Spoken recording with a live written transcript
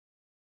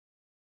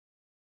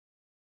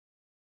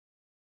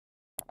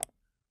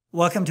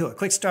Welcome to a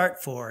quick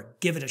start for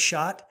Give It a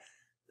Shot.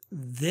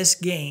 This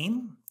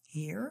game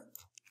here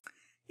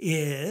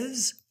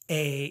is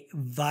a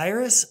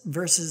virus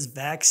versus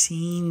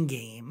vaccine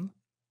game.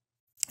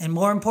 And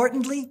more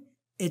importantly,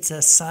 it's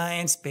a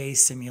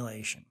science-based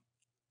simulation.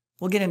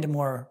 We'll get into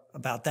more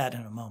about that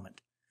in a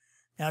moment.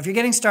 Now, if you're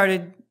getting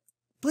started,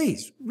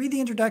 please read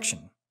the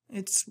introduction.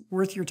 It's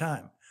worth your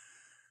time.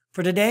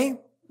 For today,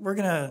 we're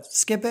going to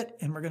skip it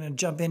and we're going to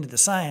jump into the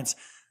science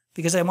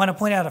because I want to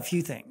point out a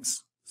few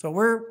things. So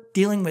we're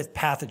dealing with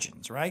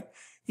pathogens, right?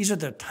 These are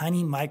the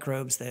tiny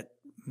microbes that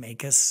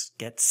make us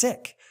get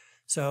sick.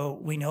 So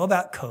we know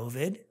about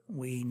COVID,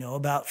 we know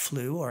about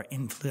flu or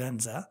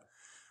influenza,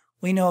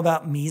 we know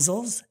about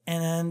measles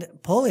and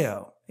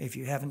polio. If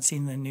you haven't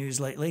seen the news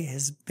lately,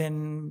 has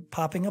been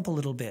popping up a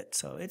little bit,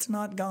 so it's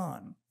not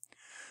gone.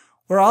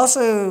 We're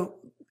also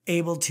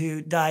able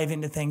to dive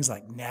into things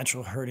like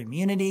natural herd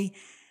immunity.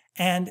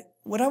 And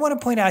what I want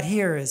to point out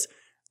here is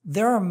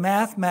there are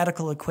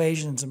mathematical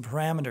equations and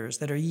parameters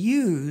that are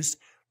used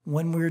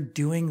when we're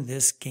doing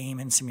this game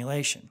and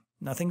simulation.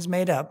 Nothing's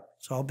made up.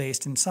 It's all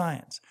based in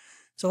science.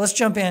 So let's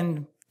jump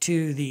in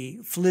to the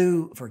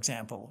flu, for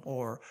example,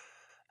 or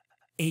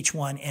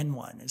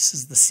H1N1. This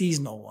is the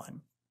seasonal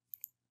one.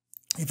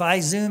 If I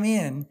zoom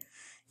in,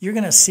 you're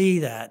going to see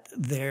that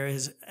there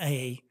is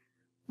a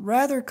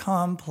rather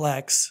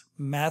complex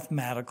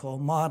mathematical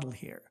model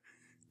here.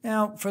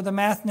 Now, for the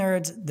math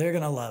nerds, they're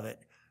going to love it.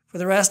 For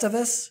the rest of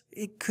us,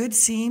 it could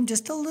seem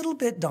just a little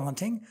bit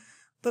daunting,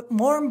 but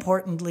more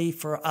importantly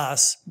for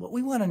us, what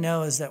we want to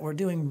know is that we're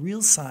doing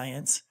real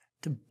science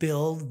to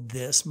build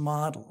this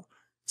model.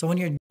 So when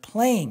you're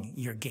playing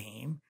your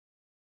game,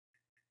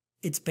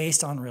 it's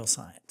based on real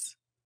science.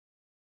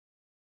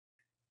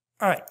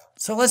 All right,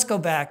 so let's go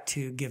back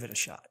to Give It a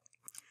Shot.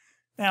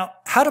 Now,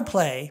 how to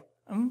play,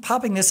 I'm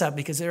popping this up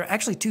because there are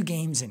actually two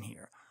games in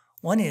here.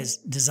 One is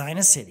Design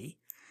a City,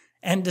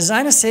 and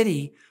Design a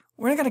City,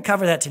 we're not going to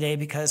cover that today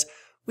because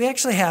we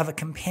actually have a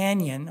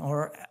companion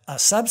or a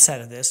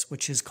subset of this,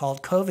 which is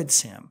called COVID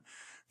Sim,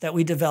 that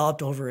we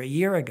developed over a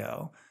year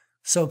ago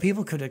so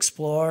people could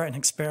explore and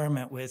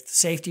experiment with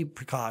safety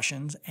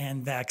precautions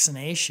and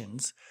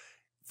vaccinations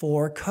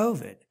for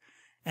COVID.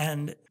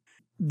 And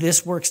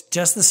this works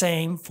just the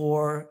same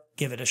for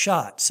Give It a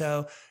Shot.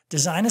 So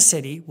Design a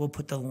City, we'll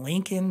put the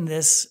link in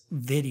this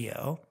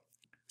video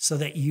so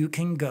that you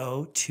can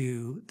go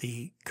to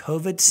the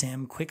COVID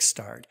Sim Quick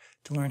Start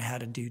to learn how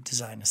to do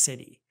Design a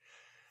City.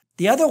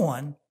 The other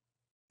one,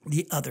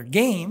 the other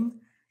game,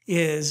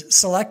 is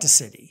Select a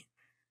City.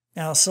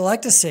 Now,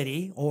 Select a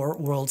City, or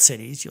World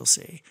Cities, you'll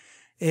see,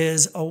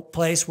 is a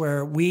place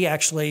where we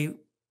actually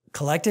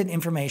collected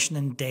information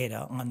and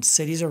data on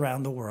cities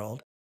around the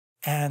world,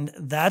 and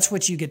that's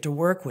what you get to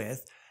work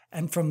with.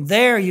 And from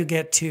there, you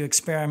get to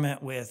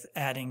experiment with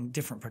adding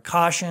different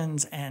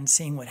precautions and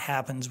seeing what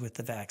happens with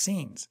the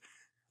vaccines.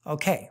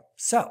 Okay,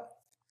 so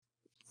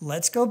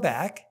let's go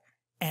back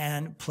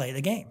and play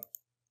the game.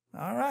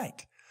 All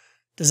right.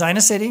 Design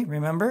a City,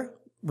 remember,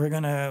 we're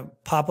going to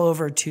pop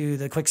over to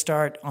the quick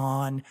start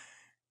on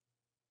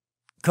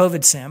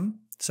COVID Sim,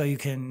 so you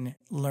can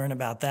learn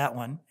about that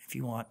one if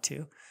you want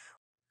to.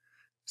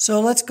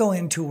 So let's go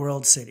into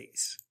World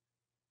Cities.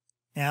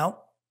 Now,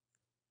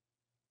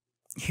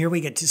 here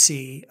we get to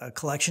see a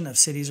collection of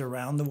cities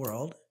around the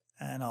world,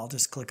 and I'll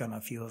just click on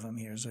a few of them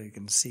here so you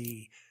can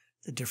see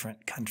the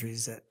different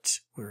countries that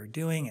we're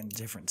doing and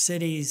different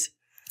cities.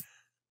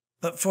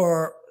 But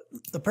for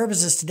the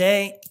purposes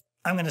today,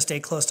 I'm going to stay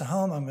close to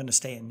home. I'm going to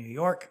stay in New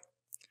York.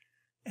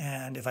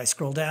 And if I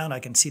scroll down, I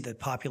can see the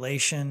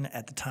population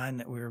at the time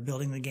that we were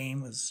building the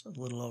game was a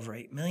little over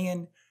 8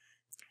 million.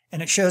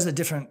 And it shows the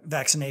different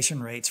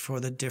vaccination rates for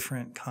the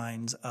different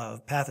kinds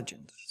of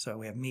pathogens. So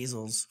we have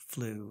measles,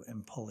 flu,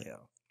 and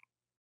polio.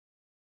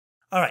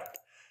 All right.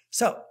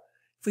 So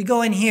if we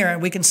go in here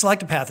and we can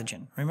select a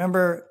pathogen.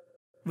 Remember,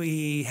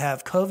 we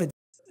have COVID,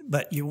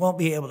 but you won't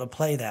be able to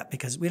play that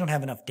because we don't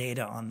have enough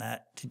data on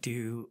that to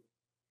do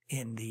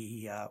in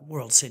the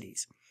world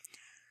cities.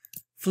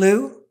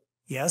 Flu,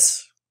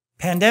 yes.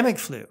 Pandemic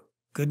flu,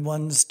 good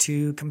ones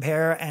to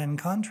compare and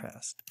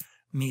contrast.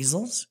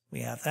 Measles,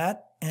 we have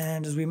that.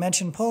 And as we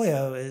mentioned,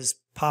 polio is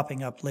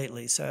popping up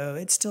lately, so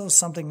it's still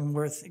something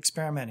worth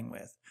experimenting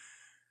with.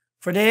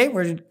 For today,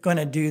 we're going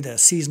to do the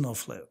seasonal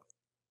flu.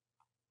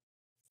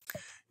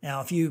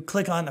 Now, if you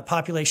click on the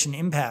population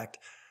impact,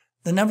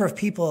 the number of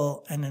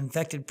people an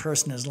infected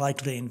person is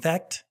likely to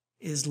infect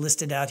is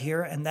listed out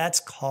here, and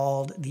that's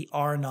called the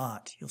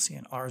R0. You'll see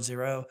an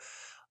R0,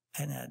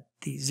 and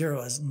the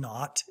 0 is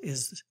not,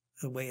 is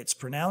the way it's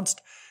pronounced.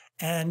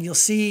 And you'll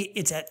see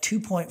it's at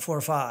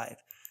 2.45.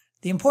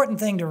 The important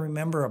thing to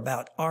remember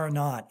about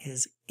R0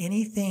 is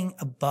anything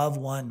above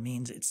 1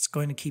 means it's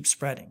going to keep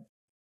spreading.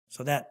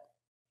 So that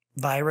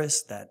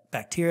virus, that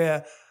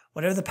bacteria,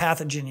 whatever the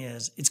pathogen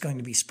is, it's going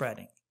to be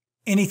spreading.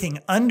 Anything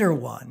under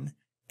 1,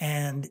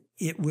 and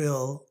it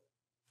will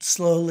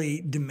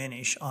slowly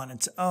diminish on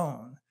its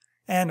own.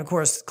 And of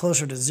course,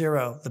 closer to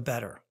 0, the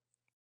better.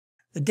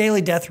 The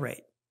daily death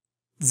rate,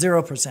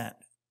 0%.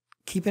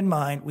 keep in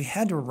mind we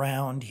had to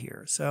round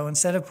here. So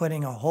instead of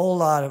putting a whole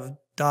lot of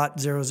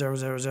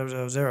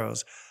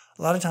 .0000000s,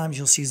 a lot of times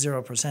you'll see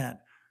 0%.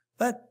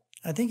 But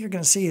I think you're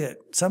going to see that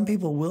some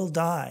people will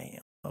die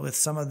with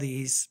some of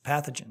these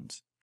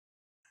pathogens.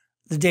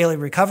 The daily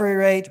recovery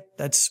rate,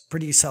 that's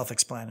pretty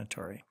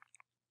self-explanatory.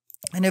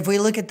 And if we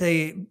look at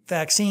the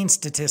vaccine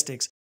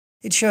statistics,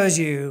 it shows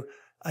you,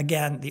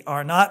 again, the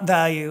R naught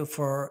value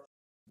for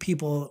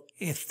people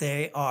if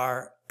they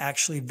are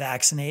actually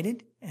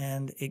vaccinated,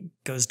 and it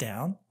goes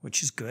down,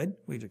 which is good.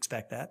 We'd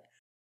expect that.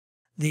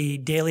 The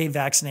daily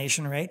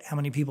vaccination rate, how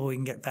many people we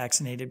can get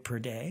vaccinated per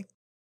day.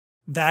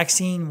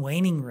 Vaccine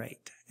waning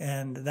rate,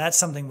 and that's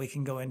something we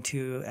can go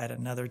into at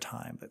another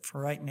time. But for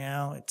right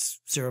now, it's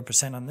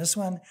 0% on this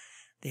one.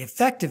 The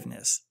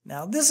effectiveness.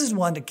 Now, this is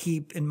one to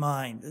keep in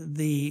mind.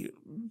 The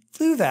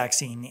flu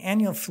vaccine, the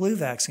annual flu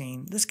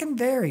vaccine, this can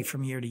vary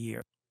from year to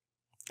year.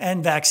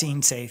 And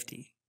vaccine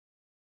safety.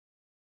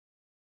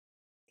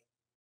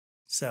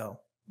 So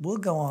we'll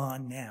go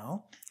on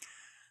now.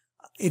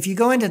 If you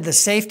go into the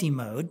safety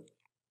mode,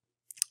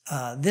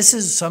 this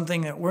is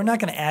something that we're not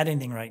going to add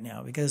anything right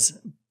now because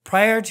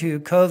prior to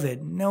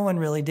COVID, no one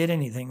really did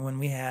anything when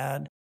we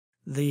had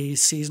the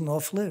seasonal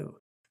flu.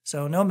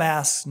 So no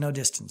masks, no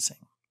distancing.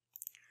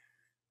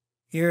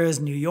 Here is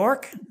New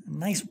York, a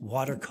nice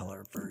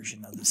watercolor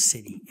version of the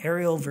city,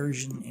 aerial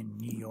version in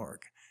New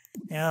York.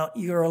 Now,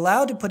 you're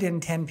allowed to put in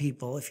 10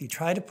 people. If you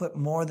try to put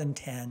more than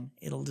 10,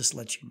 it'll just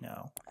let you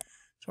know.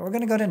 So we're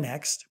going to go to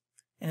next,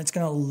 and it's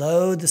going to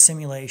load the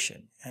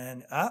simulation.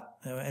 And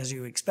as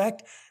you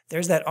expect,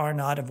 there's that R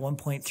naught of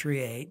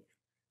 1.38.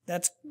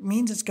 That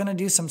means it's going to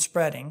do some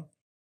spreading.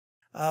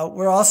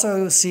 We'll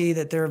also see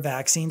that their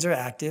vaccines are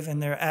active,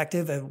 and they're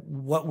active at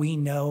what we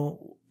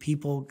know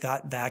people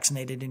got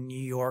vaccinated in New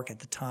York at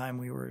the time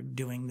we were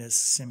doing this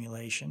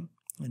simulation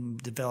and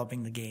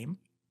developing the game.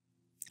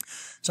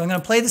 So I'm going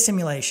to play the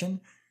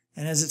simulation,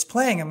 and as it's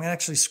playing, I'm going to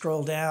actually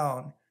scroll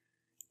down,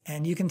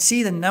 and you can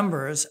see the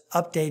numbers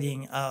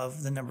updating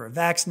of the number of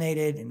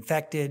vaccinated,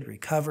 infected,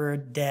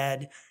 recovered,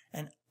 dead,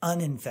 and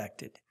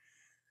uninfected.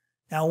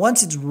 Now,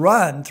 once it's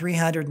run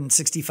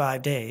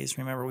 365 days,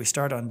 remember we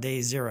start on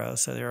day 0,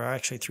 so there are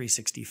actually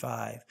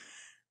 365,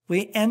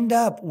 we end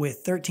up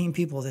with 13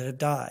 people that have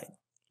died.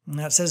 And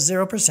that says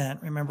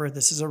 0%. Remember,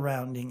 this is a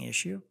rounding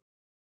issue.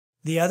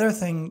 The other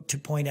thing to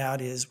point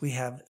out is we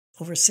have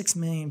over 6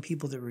 million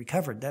people that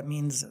recovered. That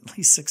means at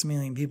least 6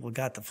 million people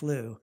got the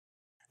flu.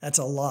 That's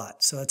a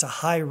lot. So it's a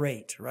high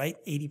rate, right?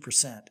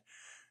 80%.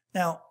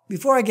 Now,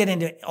 before I get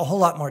into a whole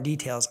lot more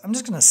details, I'm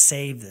just going to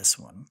save this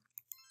one.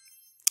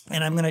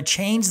 And I'm going to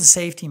change the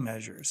safety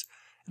measures.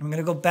 And I'm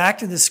going to go back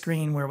to the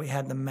screen where we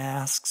had the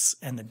masks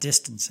and the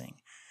distancing.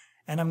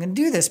 And I'm going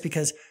to do this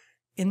because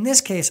in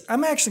this case,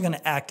 I'm actually going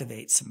to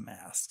activate some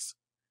masks.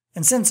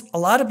 And since a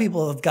lot of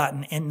people have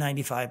gotten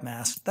N95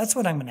 masks, that's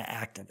what I'm going to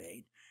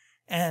activate.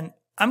 And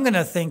I'm going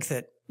to think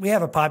that we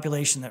have a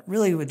population that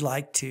really would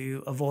like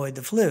to avoid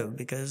the flu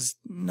because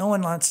no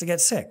one wants to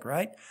get sick,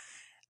 right?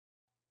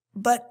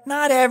 But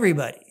not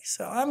everybody.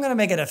 So I'm going to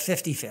make it a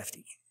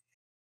 50-50.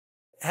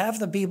 Half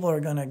the people are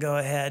going to go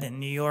ahead in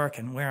New York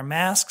and wear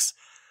masks,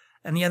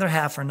 and the other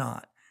half are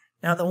not.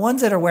 Now, the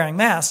ones that are wearing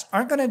masks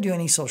aren't going to do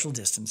any social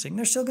distancing.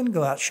 They're still going to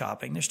go out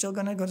shopping. They're still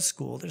going to go to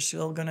school. They're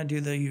still going to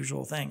do the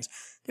usual things.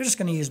 They're just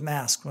going to use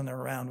masks when they're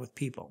around with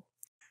people.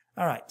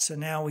 All right, so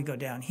now we go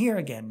down here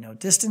again, no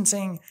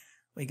distancing.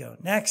 We go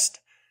next.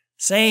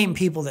 Same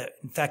people that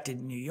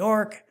infected New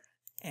York.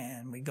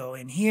 And we go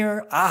in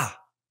here.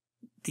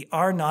 The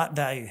R naught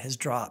value has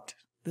dropped.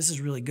 This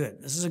is really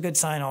good. This is a good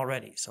sign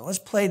already. So let's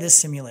play this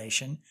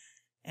simulation.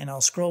 And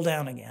I'll scroll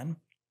down again.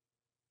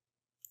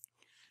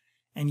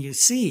 And you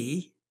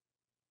see,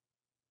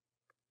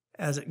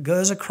 as it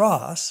goes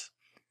across,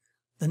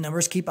 the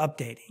numbers keep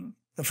updating.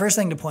 The first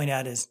thing to point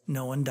out is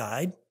no one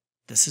died.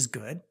 This is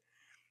good.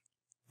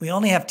 We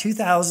only have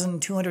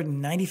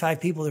 2,295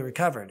 people that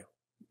recovered.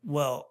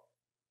 Well,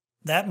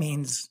 that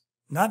means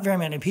not very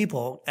many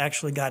people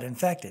actually got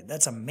infected.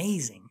 That's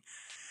amazing.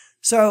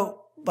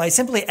 So by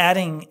simply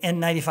adding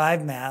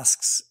N95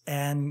 masks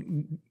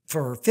and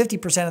for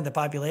 50% of the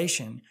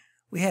population,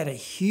 we had a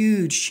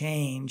huge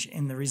change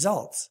in the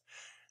results.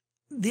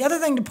 The other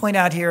thing to point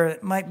out here,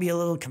 it might be a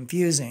little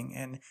confusing,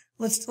 and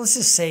let's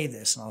just save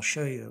this and I'll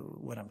show you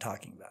what I'm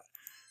talking about.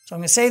 So I'm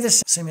going to save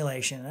this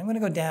simulation and I'm going to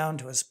go down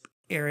to an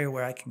area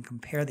where I can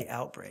compare the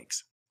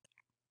outbreaks.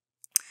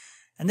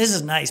 And this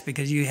is nice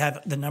because you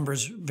have the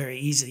numbers very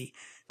easy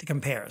to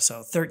compare.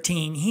 So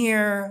 13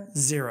 here,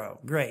 0.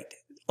 Great.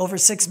 Over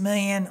 6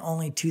 million,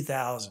 only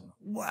 2,000.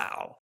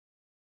 Wow.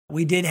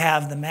 We did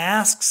have the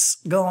masks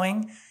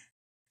going.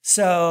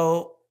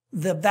 So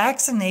the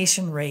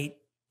vaccination rate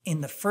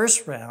in the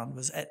first round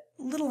was at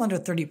a little under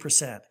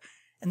 30%.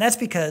 And that's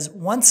because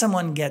once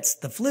someone gets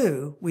the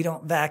flu, we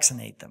don't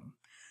vaccinate them.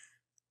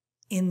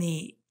 In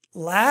the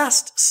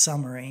last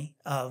summary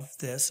of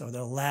this, or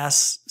the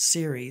last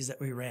series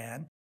that we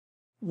ran,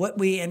 what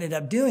we ended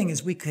up doing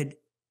is we could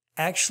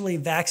actually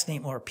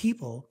vaccinate more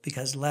people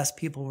because less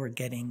people were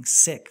getting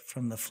sick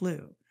from the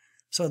flu.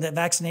 So the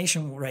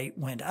vaccination rate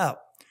went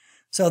up.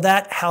 So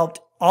that helped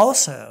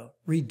also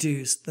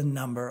reduce the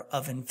number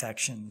of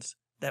infections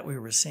that we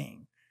were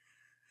seeing.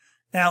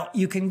 Now,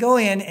 you can go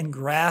in and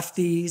graph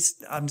these.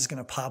 I'm just going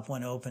to pop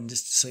one open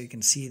just so you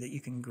can see that you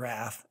can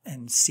graph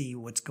and see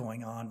what's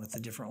going on with the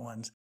different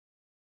ones.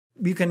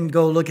 You can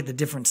go look at the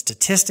different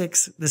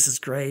statistics. This is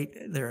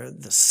great. There are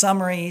the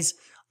summaries.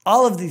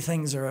 All of these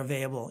things are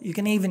available. You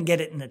can even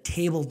get it in the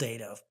table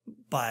data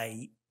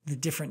by the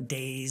different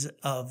days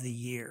of the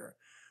year,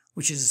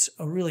 which is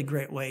a really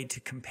great way to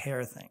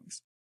compare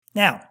things.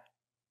 Now,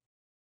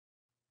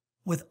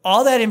 with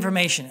all that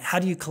information, how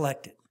do you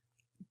collect it?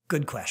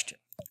 Good question.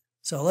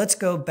 So let's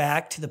go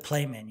back to the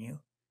play menu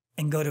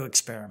and go to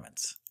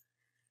experiments.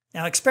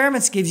 Now,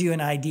 experiments gives you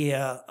an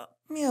idea,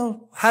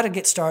 how to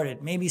get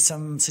started, maybe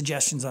some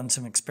suggestions on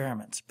some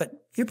experiments, but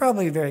you're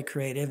probably very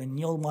creative and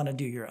you'll want to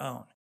do your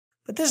own.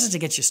 But this is to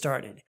get you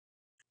started.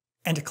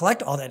 And to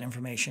collect all that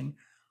information,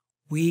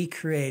 we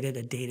created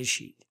a data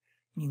sheet.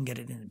 You can get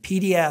it in a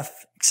PDF,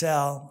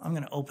 Excel. I'm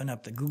going to open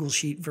up the Google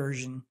Sheet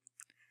version.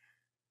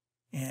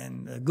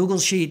 And the Google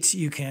Sheets,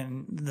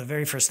 the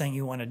very first thing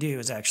you want to do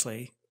is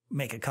actually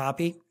make a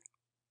copy.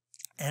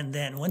 And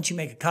then once you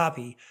make a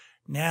copy,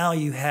 now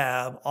you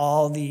have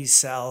all these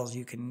cells.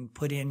 You can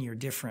put in your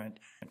different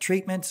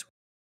treatments,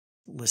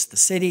 list the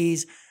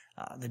cities,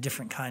 the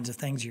different kinds of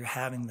things you're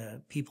having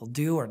the people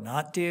do or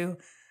not do,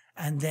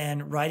 and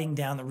then writing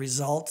down the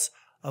results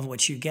of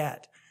what you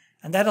get.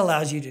 And that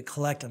allows you to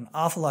collect an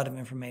awful lot of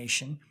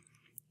information,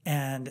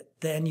 and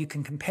then you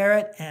can compare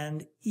it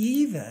and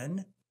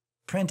even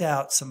print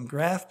out some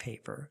graph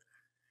paper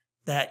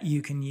that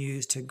you can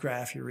use to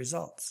graph your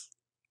results.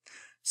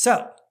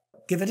 So,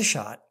 Give It a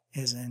Shot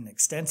is an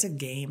extensive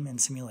game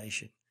and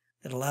simulation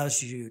that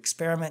allows you to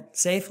experiment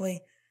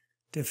safely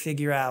to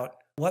figure out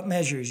what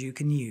measures you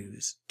can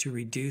use to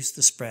reduce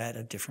the spread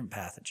of different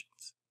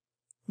pathogens.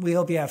 We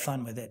hope you have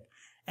fun with it.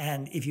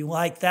 And if you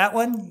like that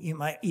one, you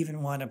might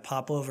even want to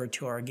pop over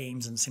to our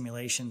games and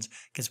simulations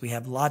because we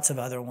have lots of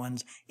other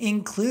ones,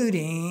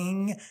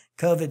 including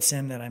COVID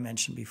Sim that I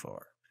mentioned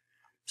before.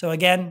 So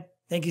again,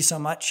 thank you so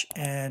much,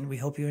 and we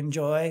hope you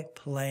enjoy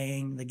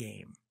playing the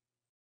game.